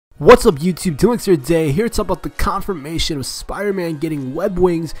What's up YouTube, Timlex here today, here to talk about the confirmation of Spider-Man getting web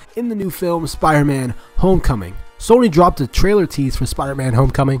wings in the new film Spider-Man Homecoming. Sony dropped a trailer tease for Spider-Man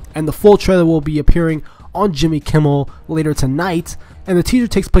Homecoming, and the full trailer will be appearing on Jimmy Kimmel later tonight. And the teaser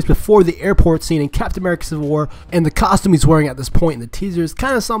takes place before the airport scene in Captain America Civil War, and the costume he's wearing at this point in the teaser is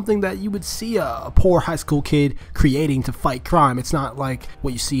kind of something that you would see a poor high school kid creating to fight crime. It's not like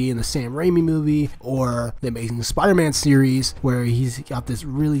what you see in the Sam Raimi movie or the Amazing Spider-Man series where he's got this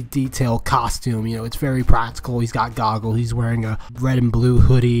really detailed costume. You know, it's very practical. He's got goggles, he's wearing a red and blue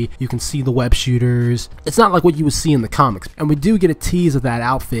hoodie, you can see the web shooters. It's not like what you would see in the comics. And we do get a tease of that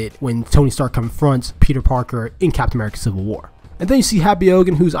outfit when Tony Stark confronts Peter Parker in Captain America Civil War. And then you see Happy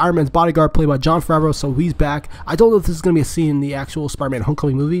Hogan, who's Iron Man's bodyguard, played by Jon Favreau, so he's back. I don't know if this is going to be a scene in the actual Spider-Man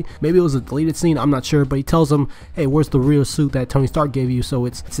Homecoming movie. Maybe it was a deleted scene, I'm not sure, but he tells him, hey, where's the real suit that Tony Stark gave you? So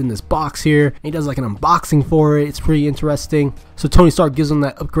it's in this box here. And he does like an unboxing for it. It's pretty interesting. So Tony Stark gives him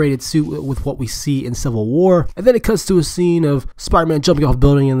that upgraded suit with what we see in Civil War. And then it cuts to a scene of Spider-Man jumping off a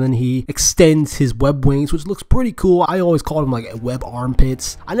building, and then he extends his web wings, which looks pretty cool. I always called them like web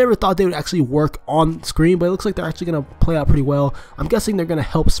armpits. I never thought they would actually work on screen, but it looks like they're actually going to play out pretty well. I'm guessing they're going to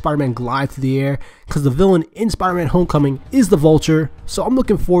help Spider-Man glide through the air, because the villain in Spider-Man Homecoming is the Vulture. So I'm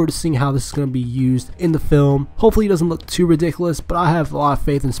looking forward to seeing how this is going to be used in the film. Hopefully it doesn't look too ridiculous, but I have a lot of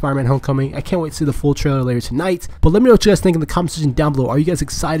faith in Spider-Man Homecoming. I can't wait to see the full trailer later tonight. But let me know what you guys think in the comment section down below. Are you guys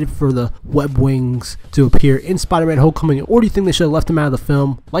excited for the web wings to appear in Spider-Man Homecoming, or do you think they should have left them out of the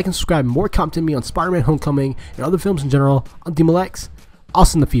film? Like and subscribe. More content to me on Spider-Man Homecoming and other films in general on Timlex. I'll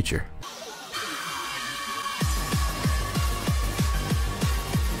see you in the future.